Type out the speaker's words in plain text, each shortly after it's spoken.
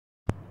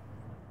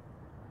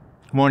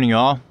Good morning,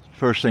 y'all.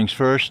 First things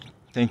first,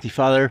 thank thee,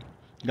 Father,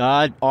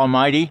 God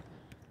Almighty,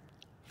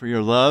 for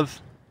your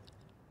love.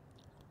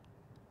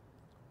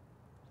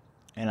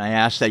 And I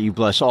ask that you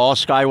bless all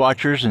sky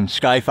watchers and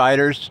sky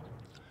fighters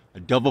a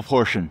double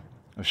portion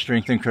of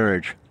strength and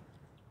courage.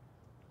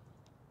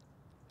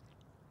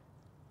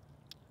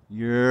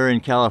 You're in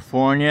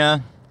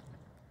California.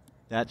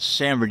 That's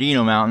San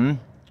Bernardino Mountain.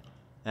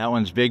 That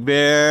one's Big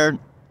Bear.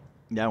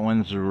 That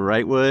one's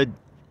Wrightwood.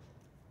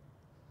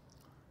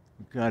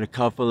 We've got a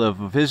couple of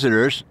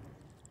visitors.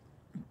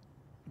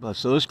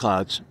 Bless those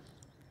clouds.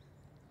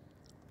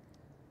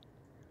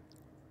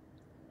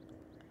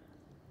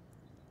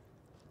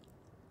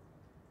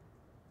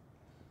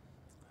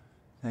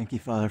 Thank you,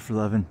 Father, for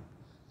loving.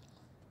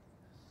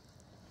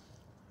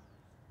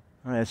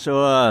 All right,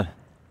 so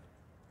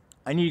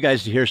I need you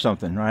guys to hear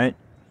something, right?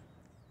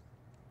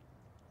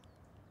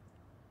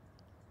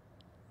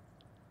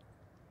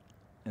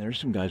 And there's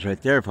some guys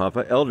right there,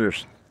 Papa.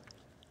 Elders.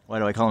 Why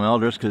do I call them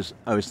elders? Because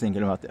I was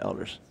thinking about the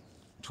elders.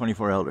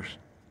 24 elders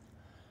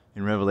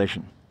in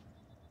Revelation.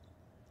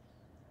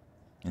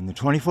 And the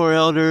 24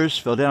 elders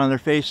fell down on their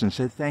face and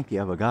said, "Thank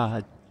you, Abba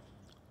God."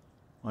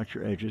 Watch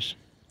your edges.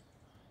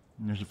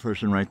 And there's a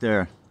person right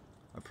there.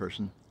 A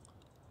person.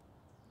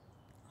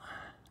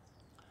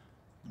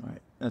 All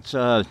right. That's,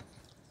 I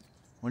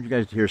want you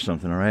guys to hear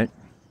something, all right?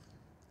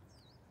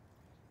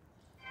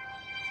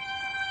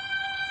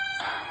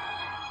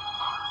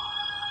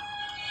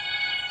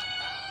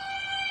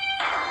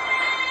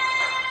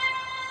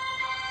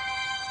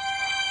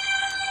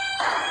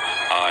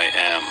 I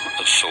am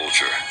a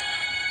soldier,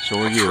 So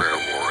are a you. prayer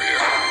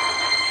warrior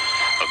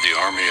of the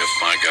army of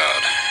my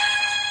God.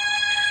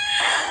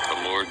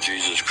 The Lord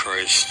Jesus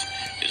Christ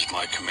is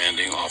my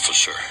commanding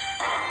officer.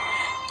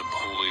 The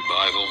Holy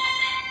Bible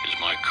is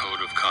my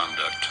code of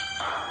conduct.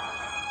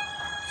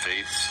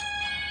 Faith,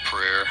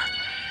 prayer,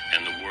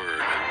 and the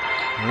Word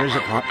Where is are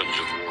it, Pop? weapons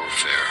of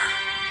warfare.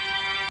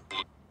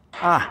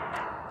 Ah.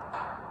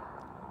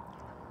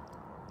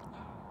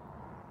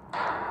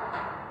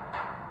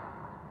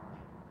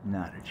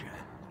 Not a jet.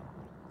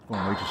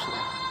 Going way too slow.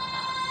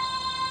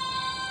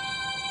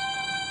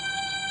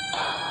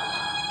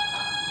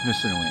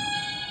 Missing a wing.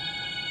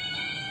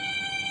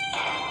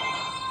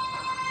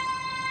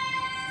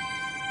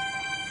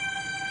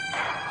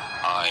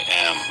 I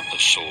am a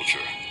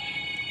soldier,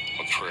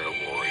 a prayer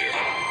warrior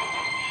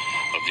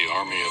of the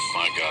army of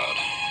my God.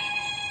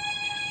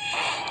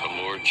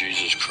 The Lord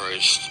Jesus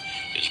Christ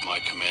is my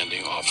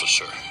commanding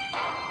officer.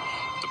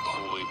 The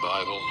Holy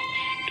Bible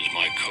is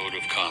my code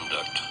of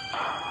conduct.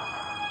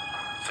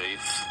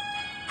 Faith,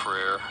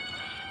 prayer,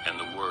 and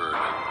the Word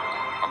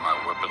are my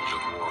weapons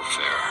of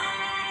warfare.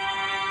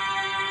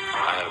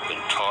 I have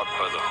been taught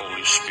by the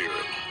Holy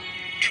Spirit,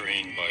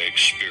 trained by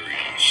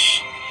experience,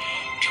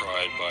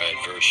 tried by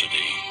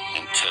adversity,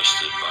 and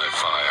tested by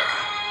fire.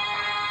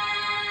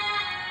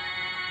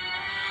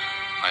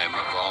 I am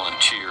a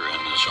volunteer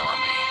in this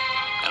army,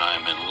 and I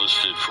am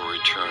enlisted for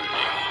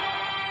eternity.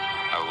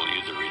 I will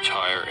either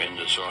retire in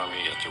this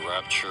army at the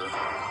rapture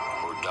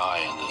or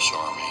die in this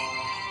army,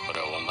 but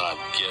I will not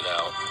get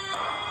out,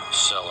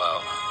 sell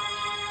out,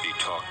 be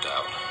talked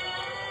out.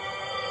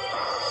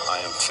 I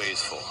am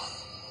faithful,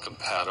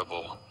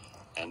 compatible,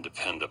 and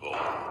dependable.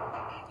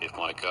 If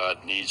my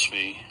God needs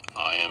me,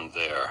 I am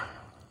there.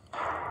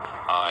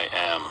 I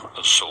am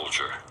a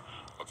soldier,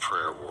 a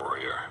prayer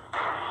warrior.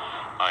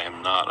 I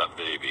am not a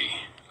baby.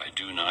 I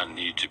do not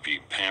need to be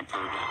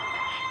pampered,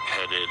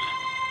 petted,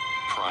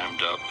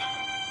 primed up,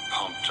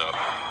 pumped up,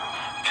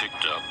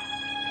 picked up,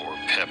 or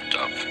pepped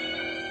up.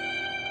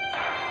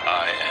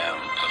 I am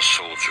a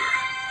soldier,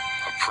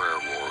 a prayer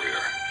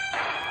warrior.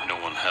 No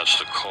one has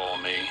to call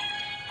me,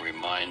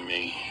 remind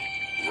me,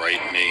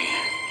 write me,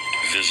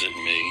 visit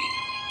me,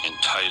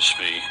 entice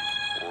me,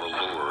 or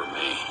lure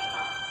me.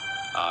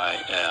 I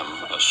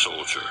am a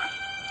soldier,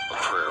 a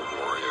prayer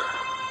warrior.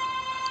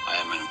 I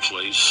am in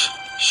place,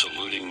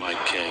 saluting my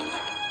King,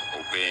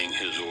 obeying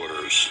his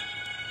orders,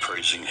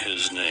 praising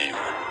his name,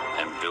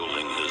 and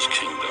building his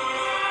kingdom.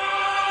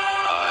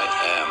 I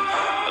am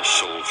a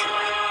soldier,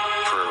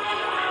 prayer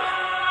warrior.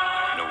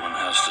 No one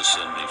has to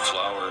send me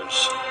flowers,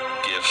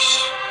 gifts,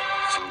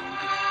 food,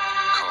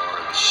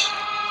 cards,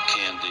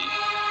 candy,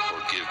 or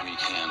give me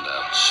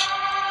handouts.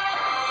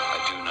 I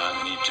do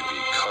not need to be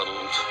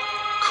cuddled,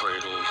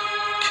 cradled,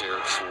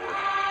 cared for,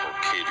 or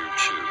catered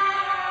to.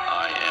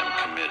 I am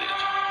committed.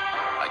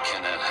 I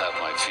cannot have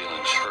my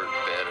feelings hurt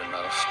bad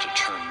enough to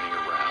turn me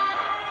around.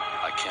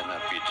 I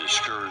cannot be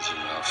discouraged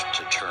enough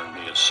to turn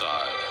me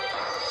aside.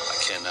 I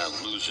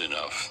cannot lose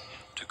enough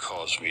to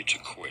cause me to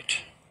quit.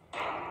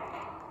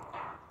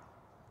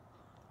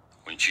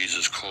 When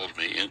Jesus called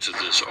me into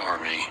this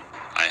army,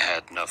 I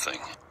had nothing.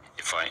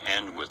 If I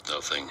end with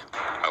nothing,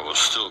 I will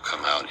still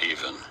come out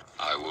even.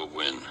 I will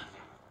win.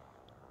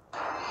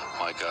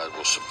 My God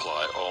will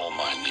supply all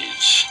my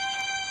needs.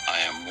 I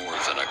am more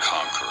than a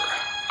conqueror.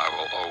 I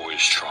will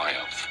always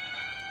triumph.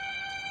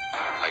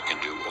 I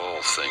can do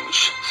all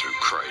things through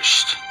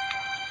Christ.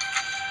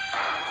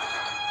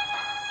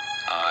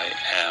 I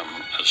am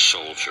a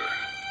soldier,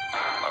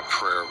 a a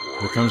prayer warrior.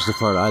 Here comes the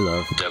part I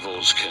love.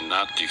 Devils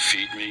cannot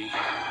defeat me.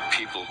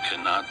 People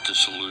cannot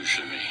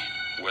disillusion me.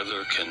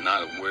 Weather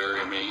cannot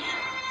weary me.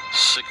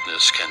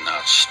 Sickness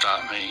cannot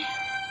stop me.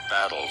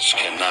 Battles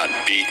cannot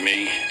beat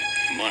me.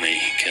 Money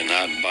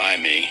cannot buy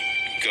me.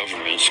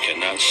 Governments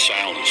cannot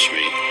silence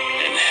me.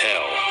 And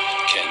hell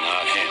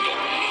cannot handle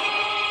me.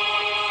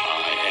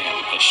 I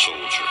am a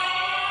soldier,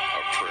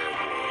 a prayer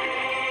warrior.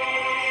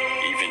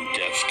 Even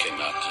death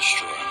cannot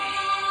destroy me.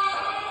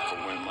 For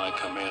when my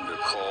commander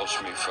calls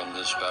me from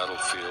this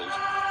battlefield,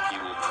 he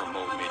will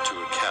promote me to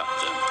a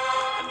captain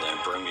and then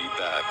bring me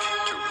back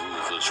to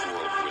rule this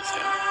world with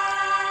him.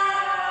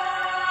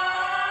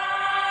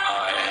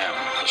 I am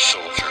a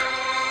soldier,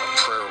 a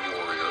prayer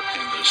warrior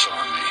in this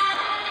army,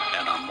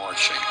 and I'm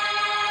marching,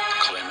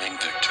 claiming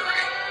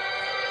victory.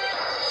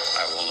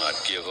 I will not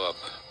give up.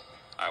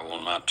 I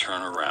will not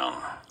turn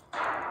around.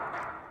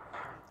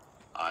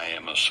 I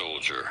am a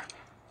soldier,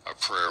 a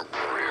prayer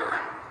warrior,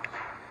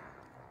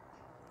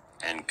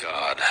 and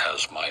God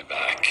has my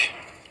back.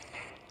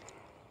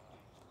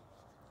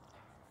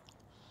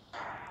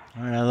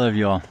 All right, I love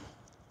you all.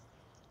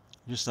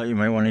 Just thought you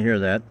might want to hear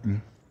that.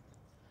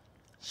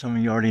 Some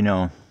of you already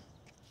know.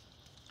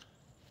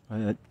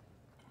 But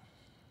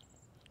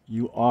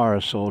you are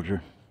a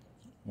soldier,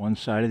 one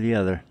side or the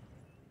other.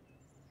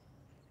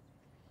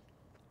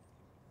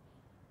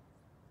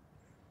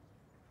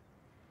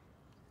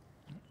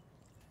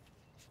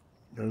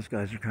 Those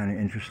guys are kind of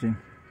interesting.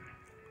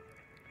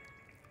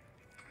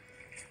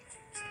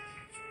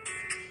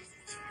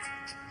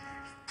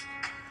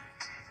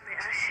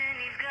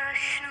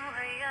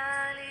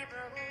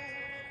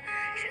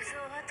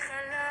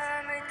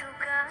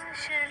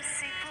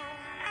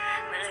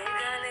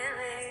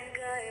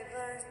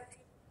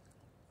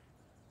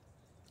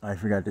 I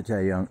forgot to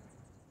tell you,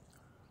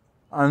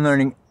 I'm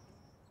learning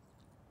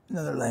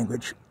another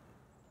language.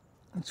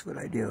 That's what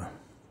I do.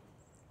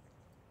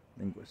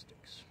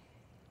 Linguistics.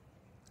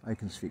 I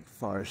can speak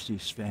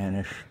Farsi,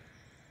 Spanish,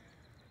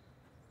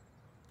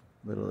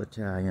 little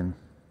Italian.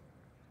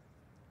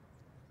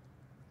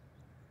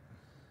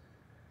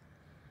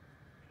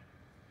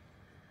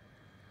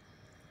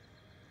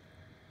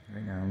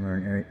 Right now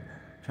I'm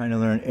trying to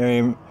learn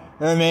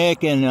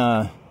Aramaic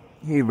and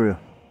Hebrew.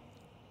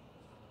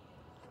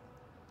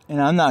 And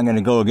I'm not going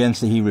to go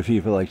against the Hebrew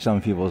people like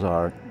some people's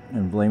are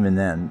and blaming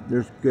them.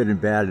 There's good and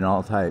bad in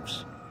all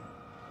types.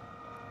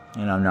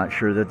 And I'm not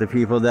sure that the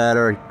people that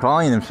are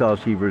calling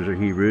themselves Hebrews are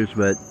Hebrews,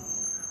 but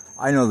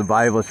I know the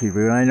Bible's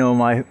Hebrew, and I know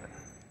my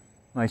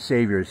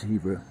Savior's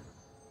Hebrew.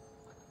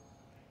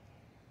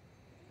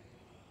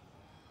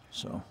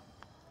 So,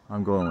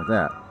 I'm going with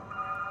that.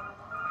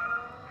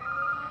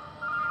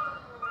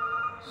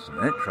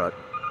 Cement truck.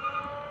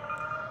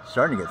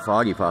 Starting to get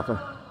foggy,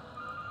 Papa.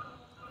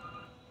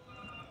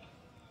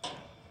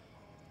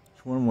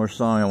 There's one more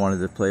song I wanted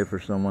to play for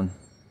someone.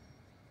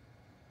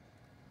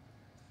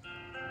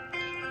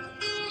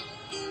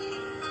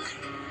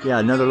 Yeah,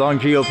 another long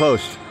geo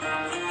post.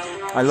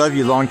 I love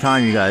you long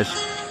time, you guys.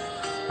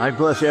 I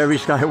bless every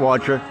sky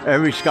watcher,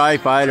 every sky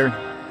fighter.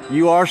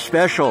 You are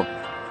special.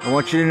 I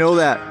want you to know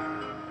that.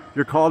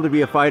 You're called to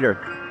be a fighter.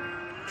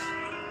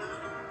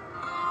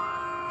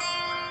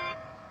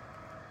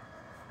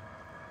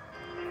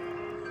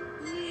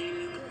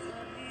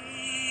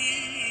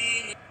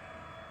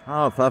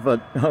 Oh,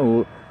 Papa,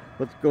 oh,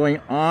 what's going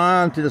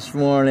on to this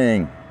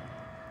morning?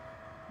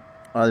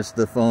 Oh, this is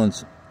the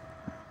phones.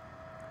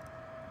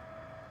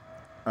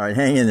 All right,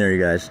 hang in there,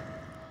 you guys.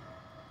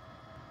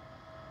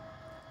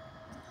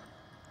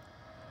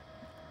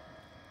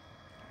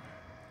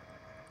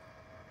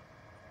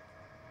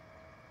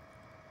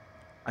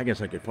 I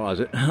guess I could pause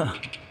it.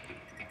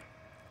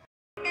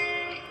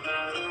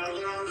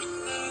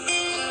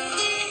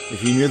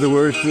 If you knew the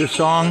words to this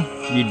song,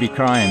 you'd be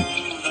crying.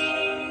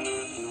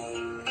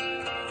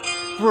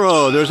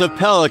 Bro, there's a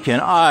pelican.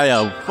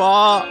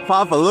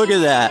 Papa, look at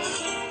that.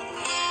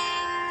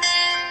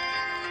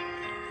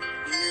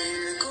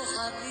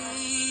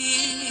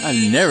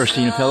 I've never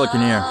seen a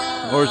pelican here.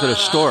 Or is it a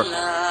stork?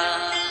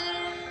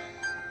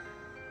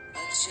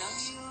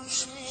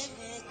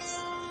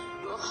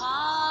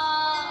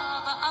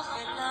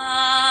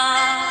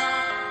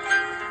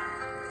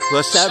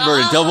 Bless that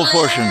bird, a double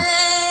portion.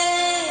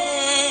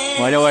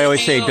 Why do I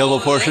always say double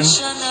portion?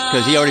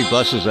 Because he already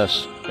blesses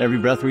us every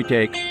breath we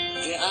take.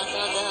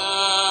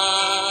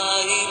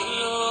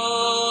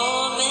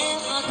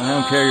 I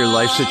don't care your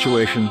life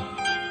situation.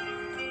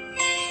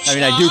 I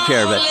mean, I do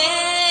care, but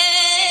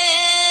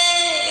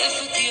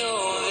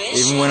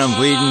even when I'm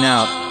bleeding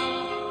out,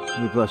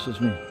 he blesses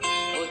me.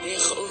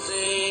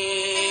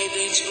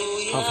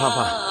 Oh,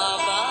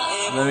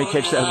 Papa, let me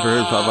catch that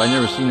bird, Papa. I've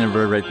never seen that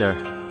bird right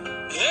there.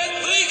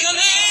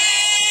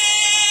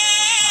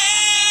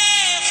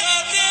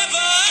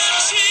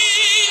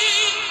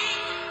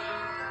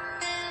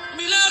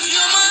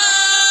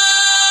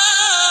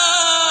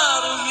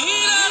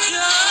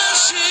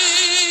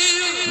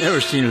 Never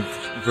seen a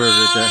bird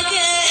right there.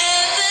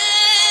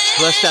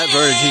 Bless that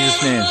bird in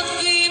Jesus' name.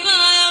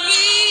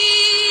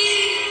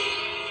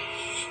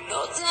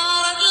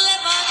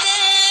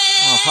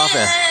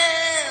 Papa.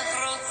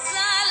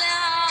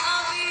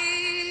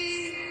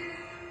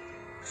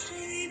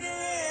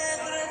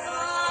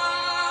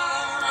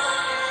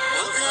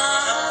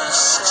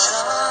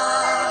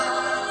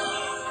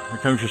 Here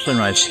comes your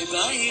sunrise.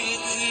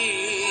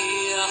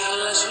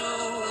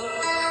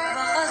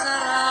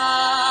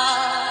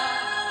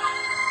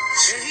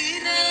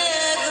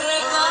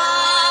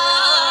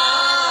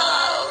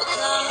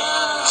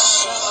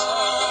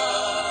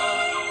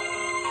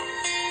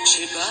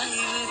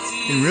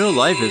 In real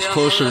life, it's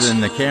closer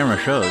than the camera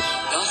shows.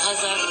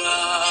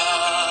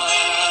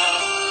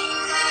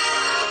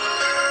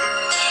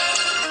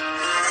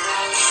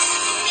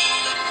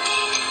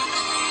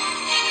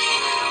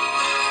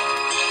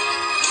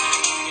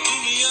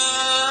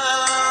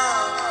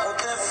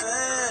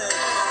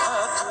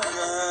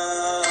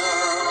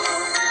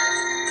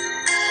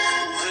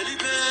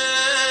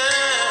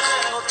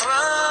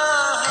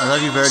 I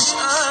love you, bird.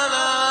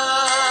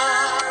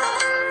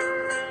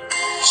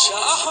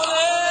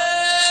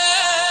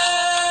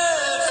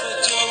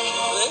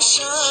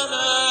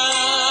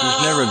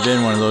 There's never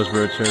been one of those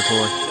birds here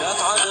before.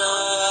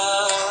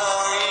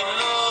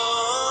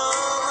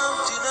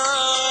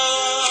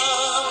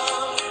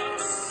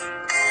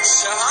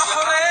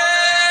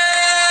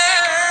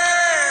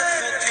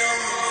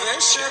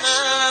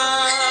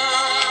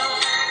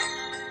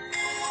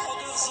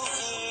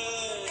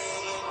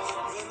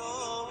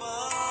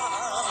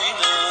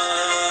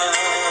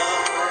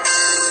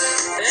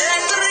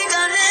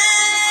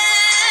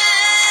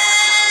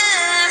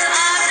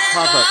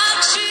 Papa,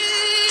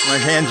 my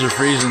hands are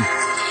freezing.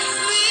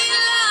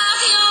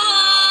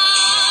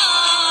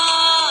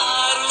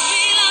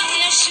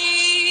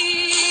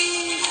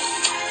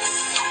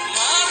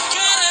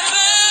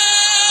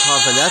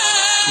 Papa, that's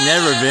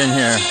never been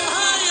here.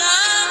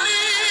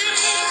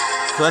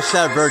 Bless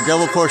that bird,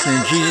 double portion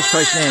in Jesus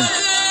Christ's name.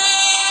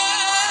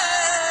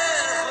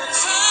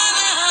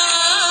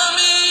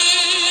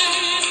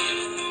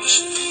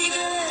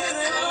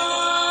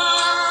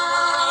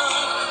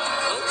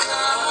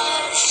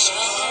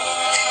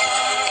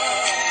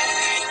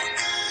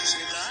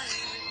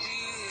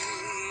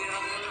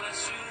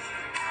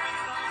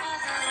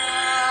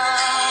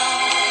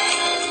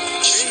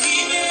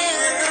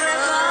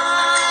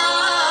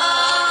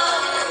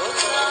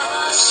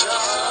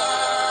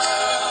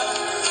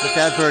 But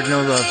that bird,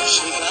 no love.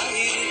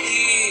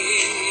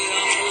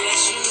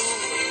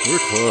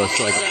 We're close,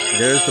 like,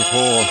 there's the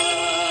pole.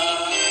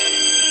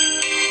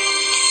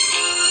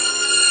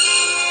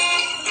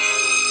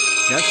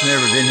 That's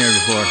never been here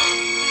before.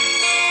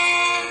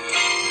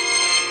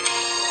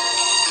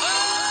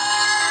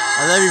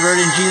 I love you, bird,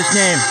 in Jesus'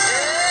 name.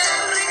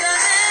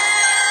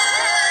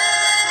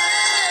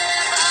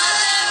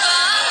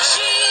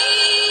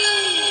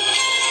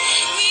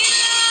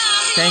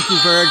 Thank you,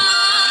 bird.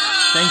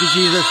 Thank you,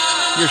 Jesus.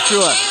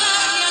 Yeshua.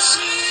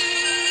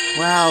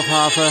 Wow,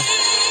 Papa.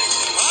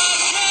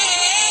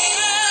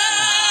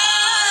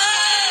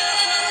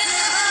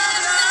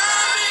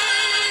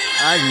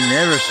 I've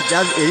never seen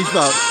that. He's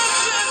about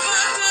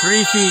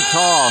 3 feet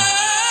tall.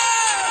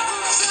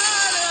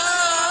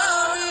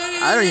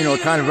 I don't even know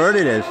what kind of bird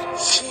it is.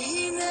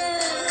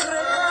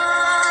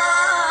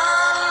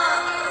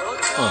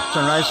 Oh,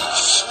 sunrise.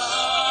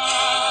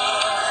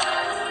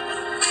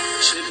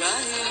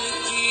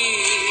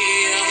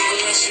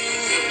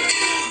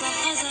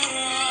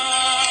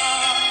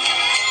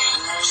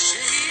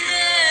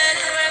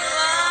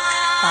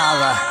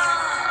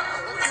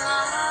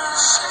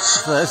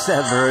 Bless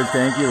that bird.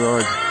 Thank you,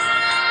 Lord.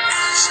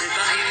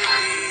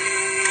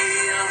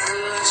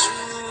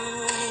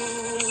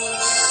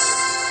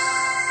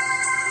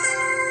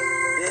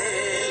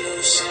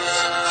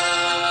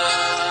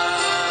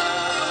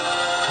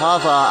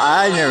 Papa,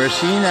 I've never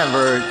seen that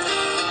bird.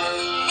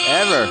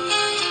 Ever.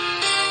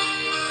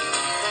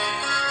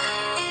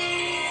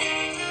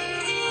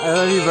 I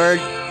love you, bird.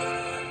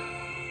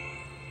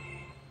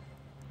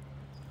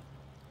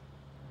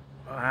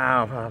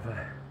 Wow,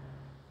 Papa.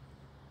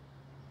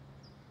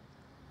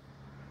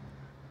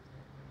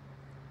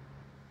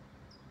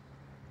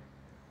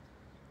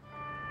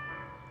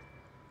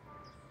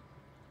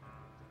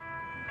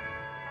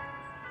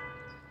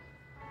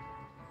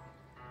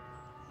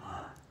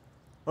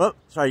 Oh,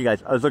 sorry, you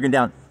guys. I was looking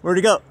down. Where'd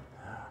he go?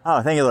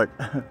 Oh, thank you, Lord.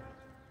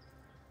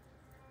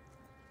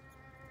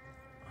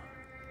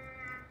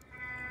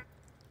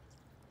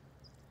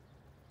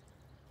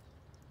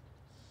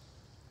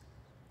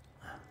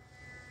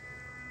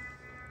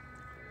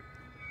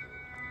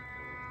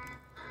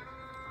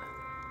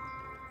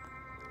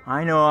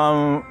 I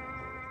know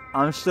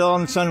I'm still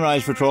on the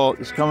sunrise patrol.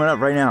 It's coming up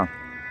right now.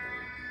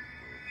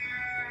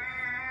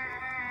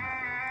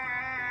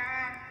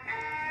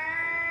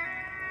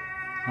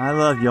 I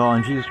love y'all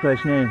in Jesus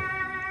Christ's name.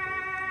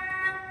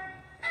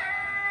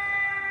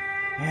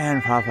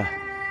 And Papa.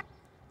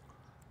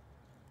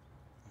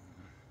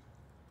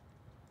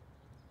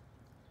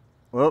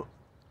 Well,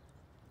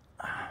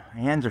 my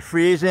hands are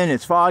freezing.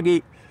 It's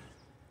foggy.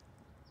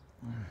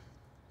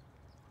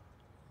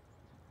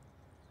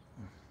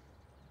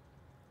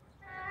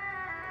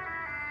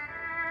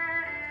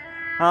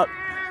 Up.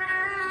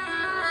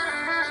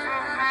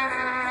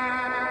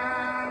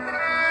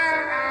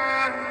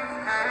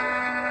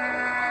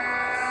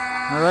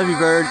 I love you,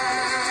 bird.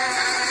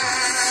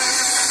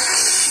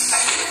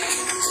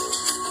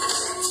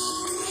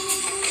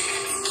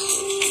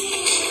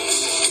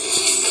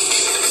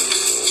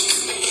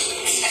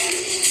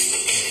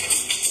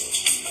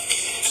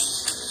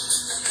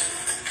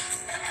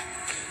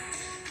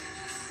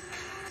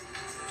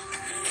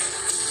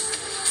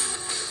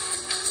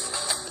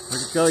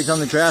 Where'd he go? He's on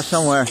the grass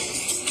somewhere.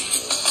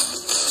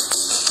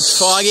 It's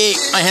foggy.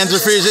 My hands are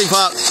freezing,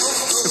 Pop.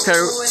 Okay,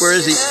 where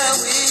is he?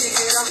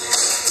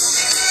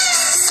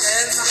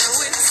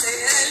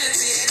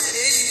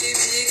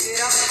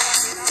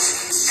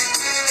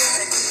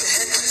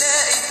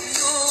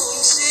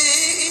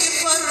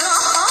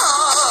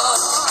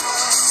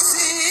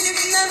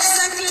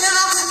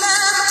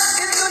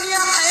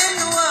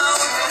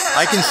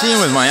 I can see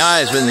him with my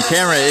eyes, but in the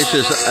camera,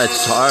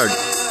 it's hard.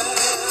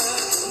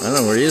 I don't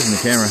know where he is in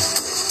the camera.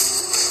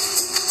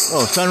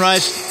 Oh,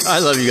 sunrise. I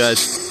love you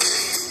guys.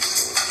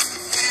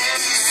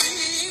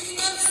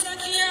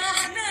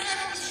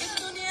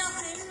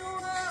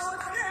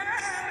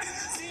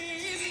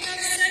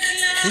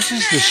 This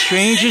is the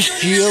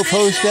strangest geo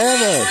post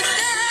ever.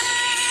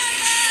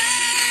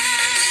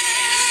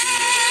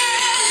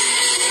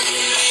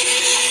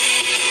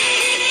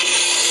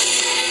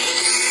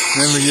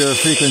 Remember your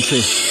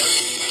frequency.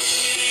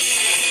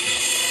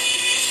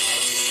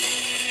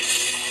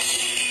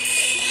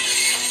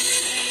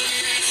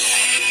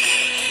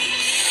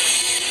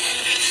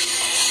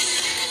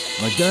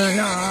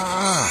 Moderna.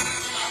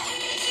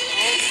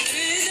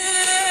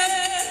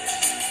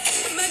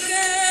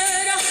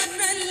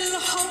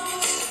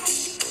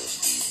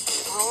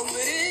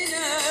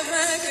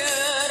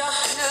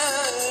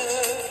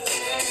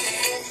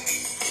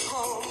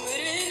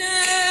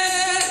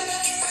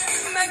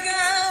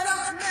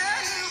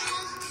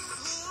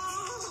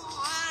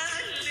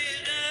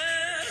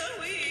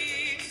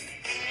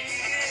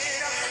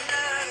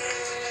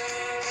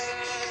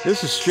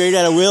 This is straight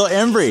out of Will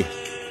Embry.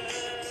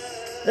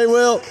 Hey,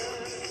 Will.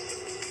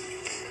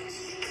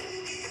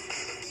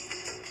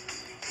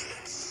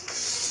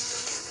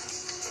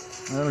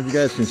 I don't know if you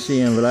guys can see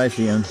him, but I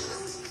see him.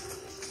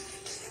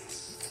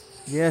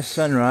 Yes,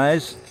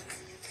 sunrise.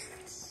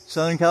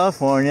 Southern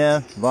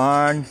California,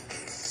 barn.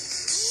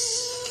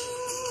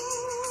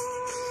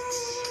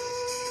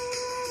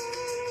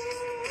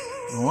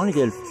 I want to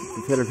get a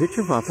better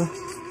picture, Papa.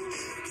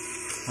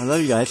 I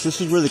love you guys.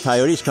 This is where the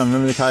coyotes come.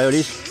 Remember the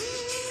coyotes?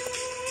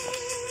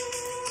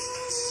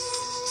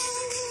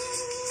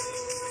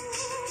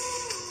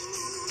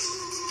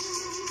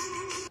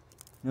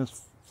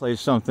 Let's play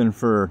something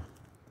for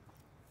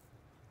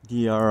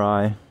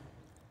DRI.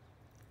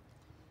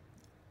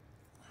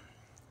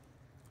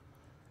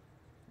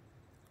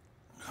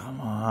 Come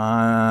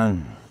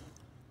on.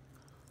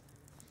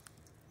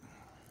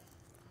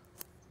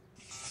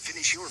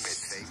 Finish your bit,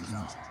 baby.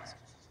 No.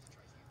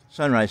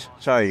 Sunrise.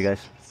 Sorry, you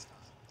guys.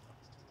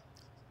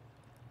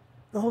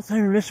 The whole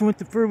time we're messing with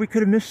the fur, we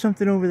could have missed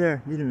something over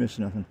there. You didn't miss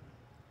nothing.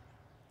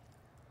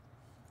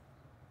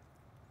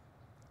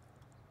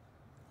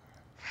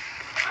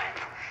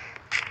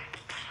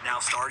 Now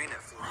starting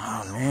at 4.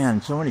 Oh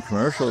man, so many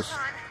commercials.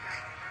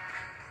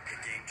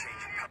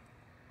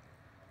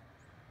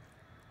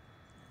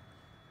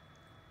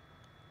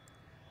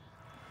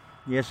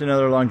 Yes,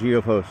 another long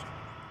geo post.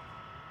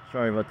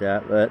 Sorry about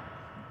that, but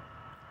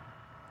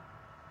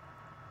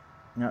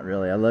not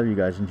really. I love you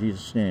guys in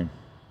Jesus' name.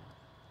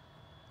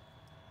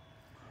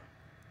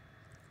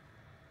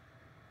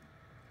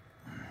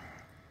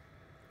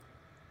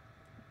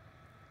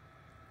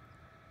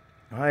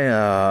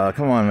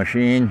 Come on,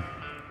 machine.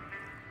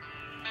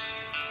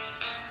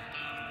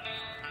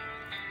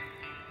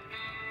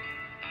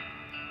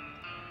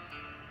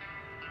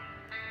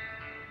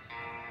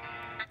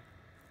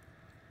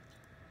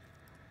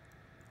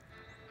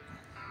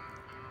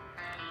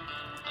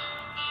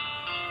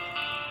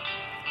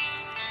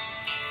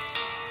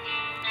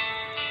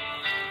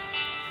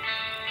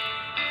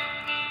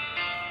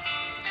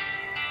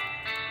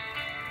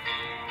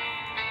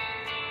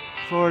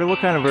 Florida, what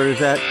kind of bird is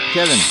that?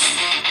 Kevin.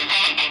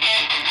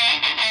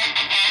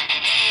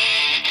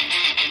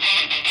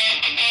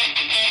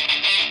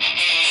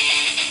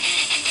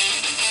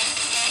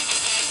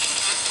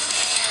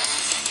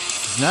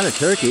 It's not a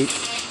turkey.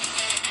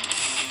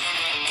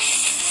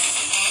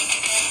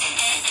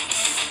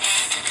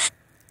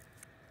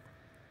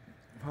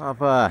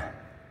 Papa.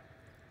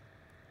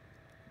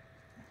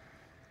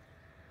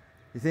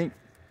 You think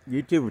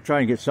YouTube will try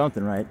and get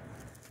something right?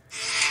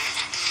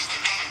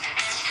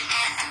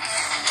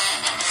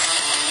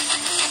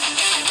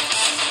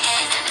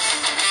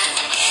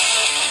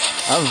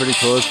 I'm pretty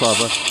close,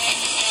 Papa.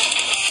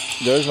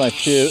 There's my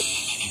chute.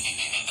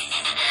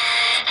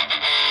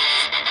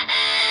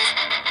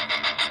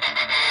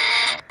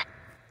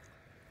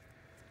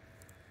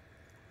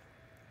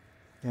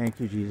 Thank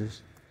you,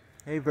 Jesus.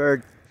 Hey,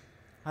 bird.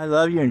 I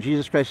love you in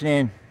Jesus Christ's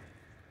name.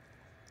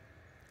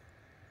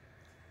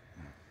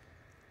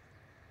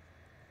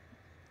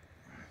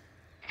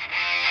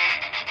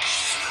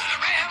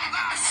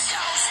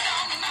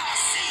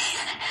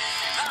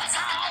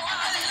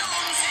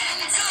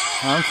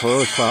 I'm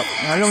close, Pop.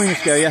 I don't mean to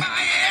scare you.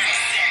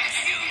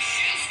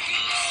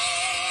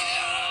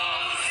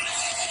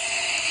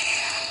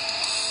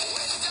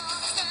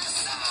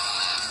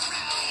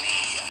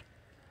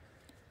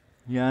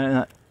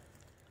 Yeah,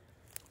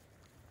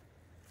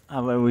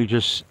 how about we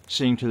just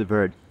sing to the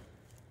bird?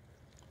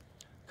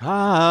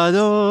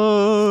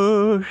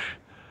 Kadosh,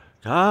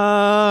 Kadosh,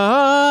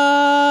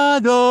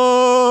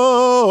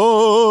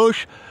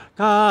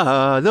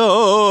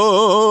 Kadosh,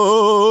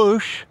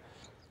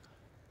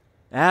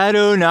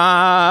 Adonai,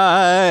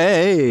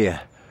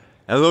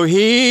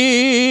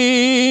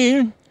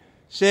 Elohim,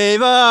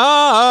 Seva,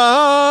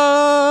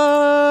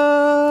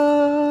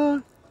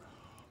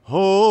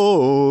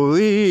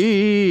 holy,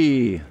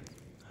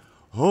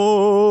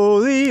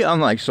 holy. I'm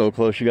like so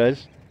close, you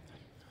guys.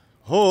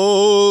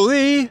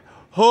 Holy,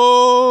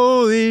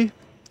 holy,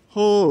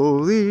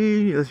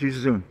 holy. Let's use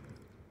zoom.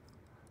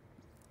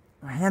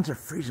 My hands are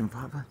freezing,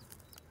 Papa.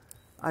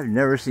 I've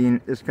never seen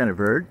this kind of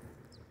bird.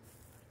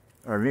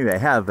 Or maybe I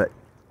have, but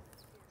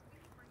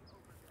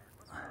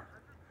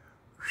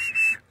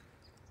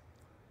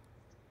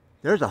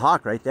there's a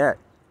hawk right there.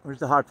 Where's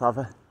the hawk,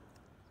 Papa?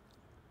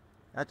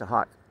 That's a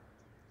hawk.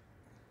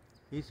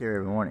 He's here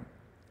every morning.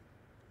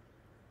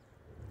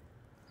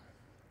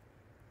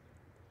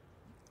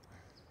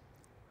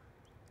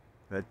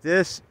 But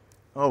this,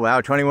 oh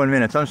wow, 21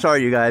 minutes. I'm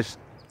sorry, you guys.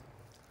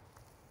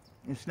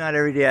 It's not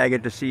every day I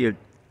get to see a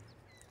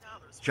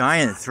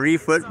giant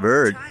 3-foot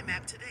bird.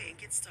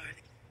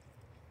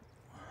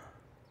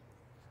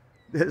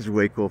 This is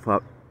way cool,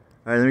 Pop.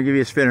 All right, let me give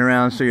you a spin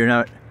around so you're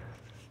not,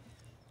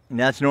 and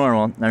that's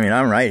normal. I mean,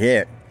 I'm right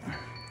here.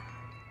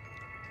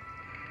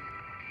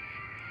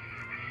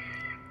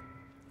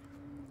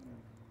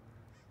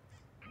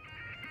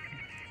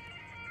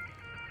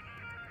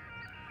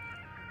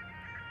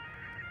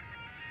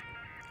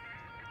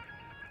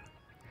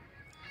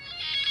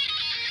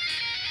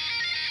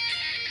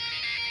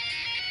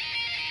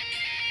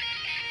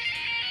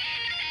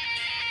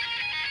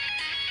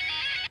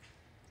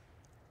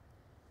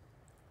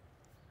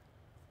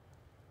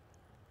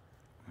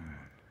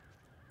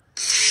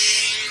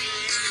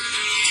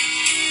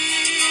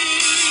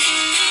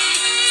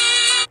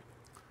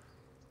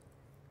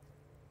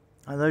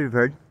 I love you,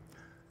 bird.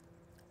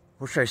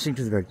 What should I sing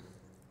to the bird?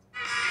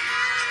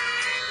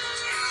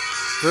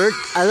 Bird,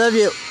 I love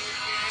you.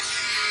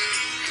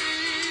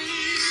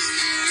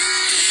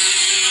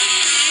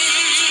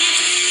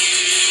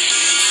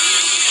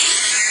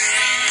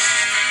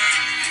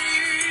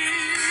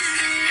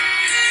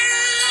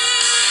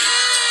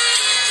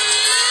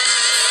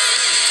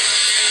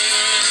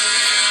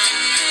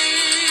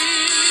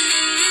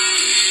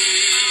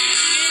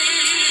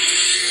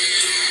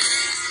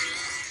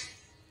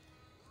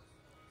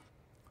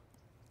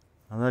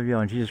 I love you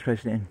all in Jesus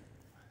Christ's name.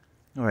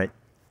 All right,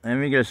 let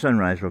me get a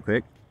sunrise real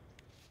quick.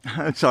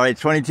 I'm sorry,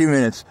 it's 22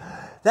 minutes.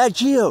 That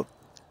Geo,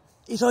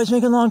 he's always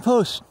making long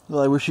posts.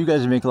 Well, I wish you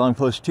guys would make long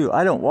posts too.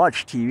 I don't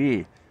watch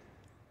TV.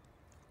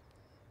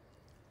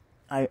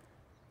 I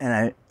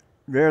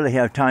rarely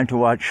have time to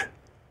watch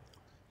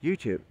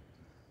YouTube.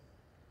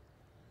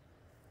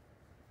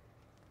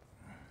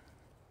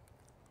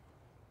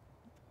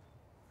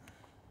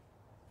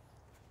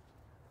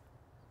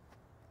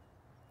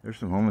 There's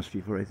some homeless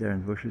people right there in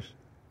the bushes.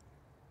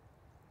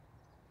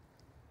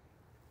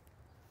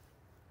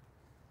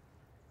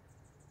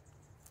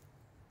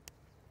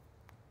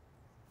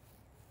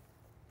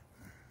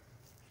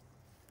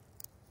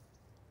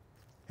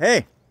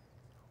 Hey,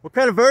 what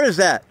kind of bird is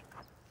that?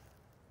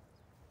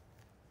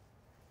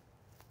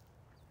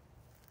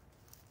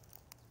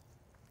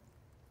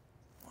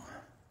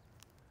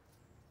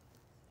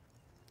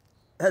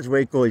 That's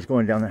way cool. He's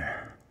going down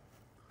there.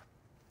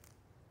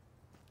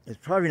 It's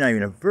probably not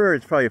even a bird.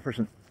 It's probably a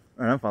person.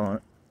 All right, I'm following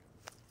it.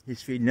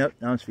 He's feeding up.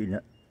 Now I'm speeding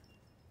up.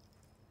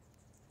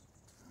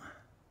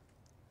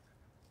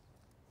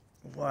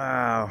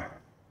 Wow.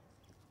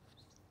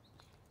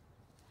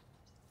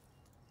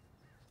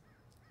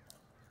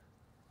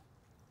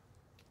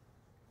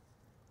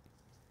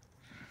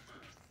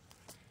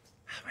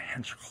 My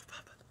hands are cold,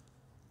 Papa.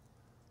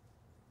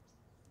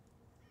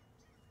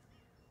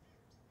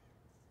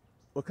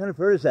 What kind of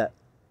bird is that?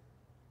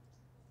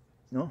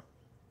 No?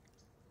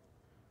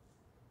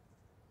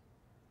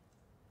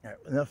 All right,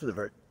 enough of the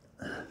bird.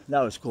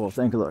 That was cool.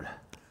 Thank you, Lord.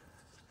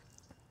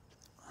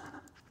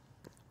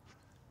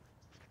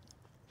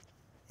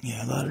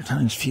 Yeah, a lot of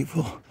times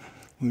people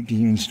who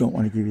demons don't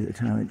want to give you the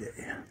time of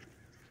day.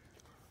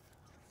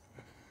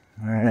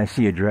 All right, I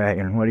see a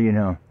dragon. What do you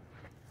know?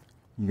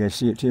 You guys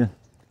see it too?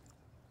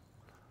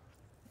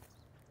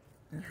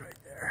 It's right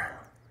there.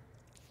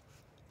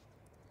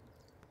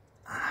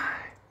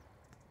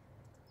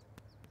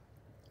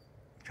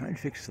 Trying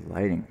to fix the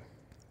lighting.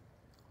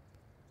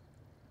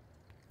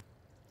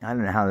 I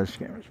don't know how this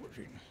camera's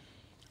working.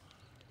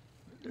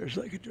 There's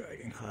like a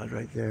dragon cloud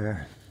right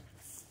there.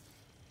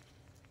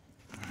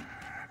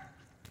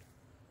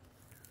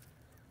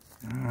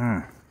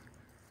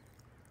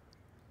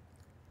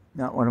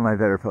 Not one of my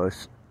better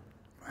posts.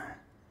 All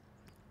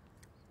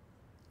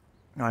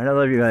right, I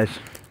love you guys.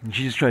 In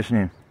Jesus Christ's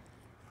name.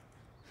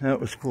 That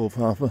was cool,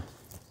 Papa.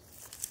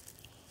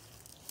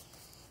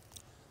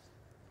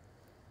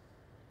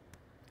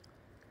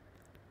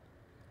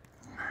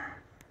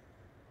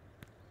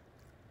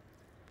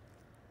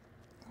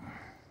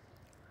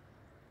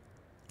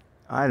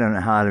 I don't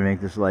know how to make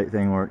this light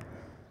thing work.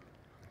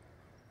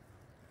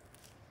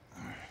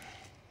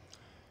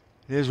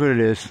 It is what it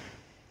is.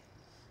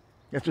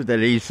 That's what that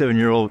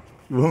 87-year-old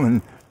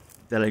woman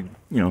that I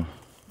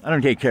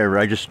don't take care of her.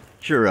 I just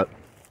cheer her up.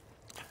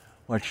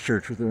 Watch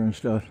church with her and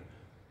stuff.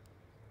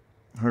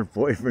 Her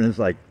boyfriend is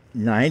like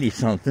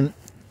 90-something.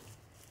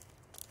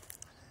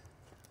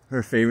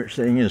 Her favorite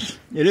saying is,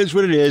 "It is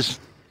what it is."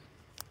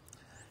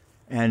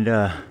 And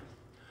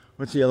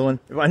what's the other one?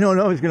 If I don't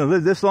know he's going to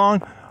live this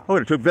long, I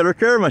would have took better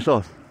care of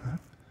myself.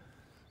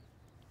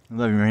 I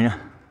love you, Marina.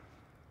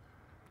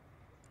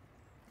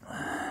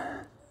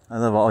 I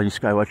love all you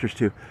Skywatchers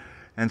too,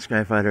 and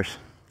Skyfighters.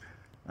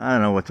 I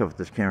don't know what's up with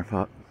this camera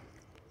pop.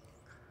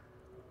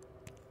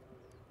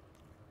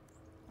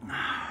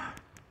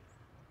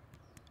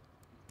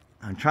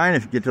 I'm trying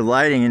to get the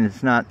lighting and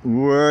it's not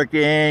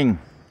working.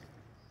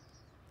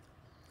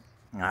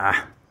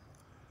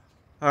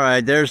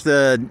 Alright, there's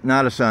the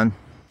not a sun.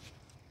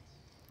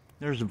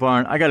 There's the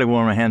barn. I gotta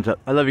warm my hands up.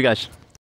 I love you guys.